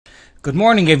Good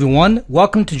morning, everyone.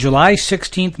 Welcome to July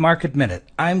 16th Market Minute.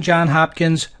 I'm John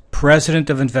Hopkins, President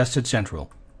of Invested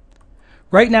Central.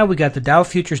 Right now, we got the Dow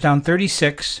futures down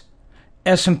 36,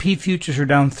 S&P futures are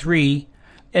down 3,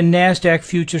 and NASDAQ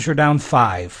futures are down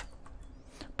 5.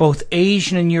 Both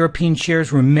Asian and European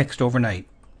shares were mixed overnight.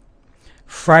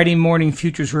 Friday morning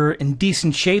futures were in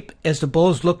decent shape as the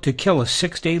bulls looked to kill a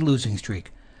 6-day losing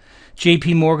streak.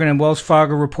 J.P. Morgan and Wells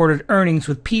Fargo reported earnings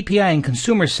with PPI and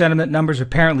consumer sentiment numbers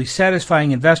apparently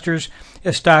satisfying investors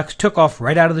as stocks took off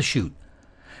right out of the chute.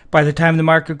 By the time the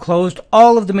market closed,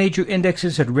 all of the major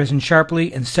indexes had risen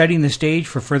sharply and setting the stage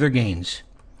for further gains.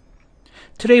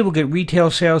 Today we'll get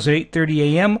retail sales at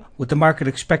 8:30 a.m. with the market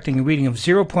expecting a reading of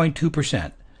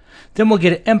 0.2%. Then we'll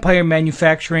get Empire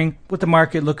Manufacturing with the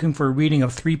market looking for a reading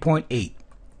of 3.8.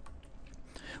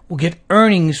 We'll get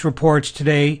earnings reports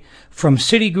today from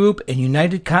Citigroup and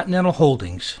United Continental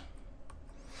Holdings.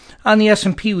 On the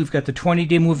S&P, we've got the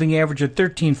 20-day moving average at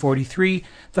 1343,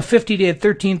 the 50-day at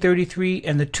 1333,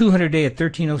 and the 200-day at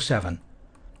 1307.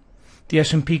 The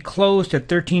S&P closed at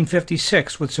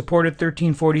 1356 with support at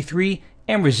 1343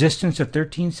 and resistance at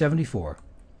 1374.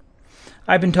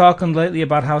 I've been talking lately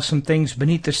about how some things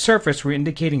beneath the surface were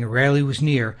indicating a rally was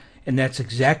near, and that's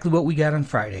exactly what we got on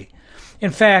Friday.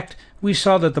 In fact, we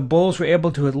saw that the bulls were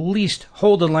able to at least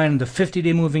hold the line on the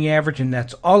 50-day moving average, and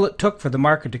that's all it took for the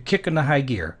market to kick into high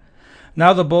gear.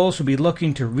 Now the bulls will be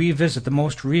looking to revisit the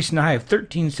most recent high of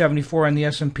 1374 on the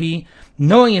S&P,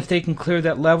 knowing if they can clear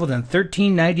that level, then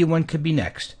 1391 could be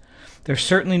next. There's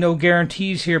certainly no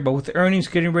guarantees here, but with earnings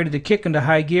getting ready to kick into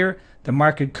high gear, the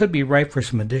market could be ripe for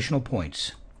some additional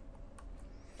points.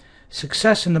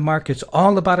 Success in the market's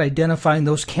all about identifying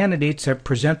those candidates that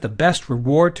present the best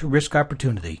reward to risk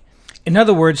opportunity. In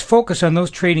other words, focus on those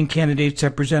trading candidates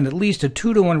that present at least a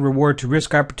 2-to-1 reward to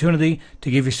risk opportunity to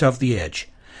give yourself the edge.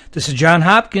 This is John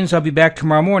Hopkins. I'll be back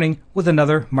tomorrow morning with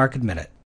another Market Minute.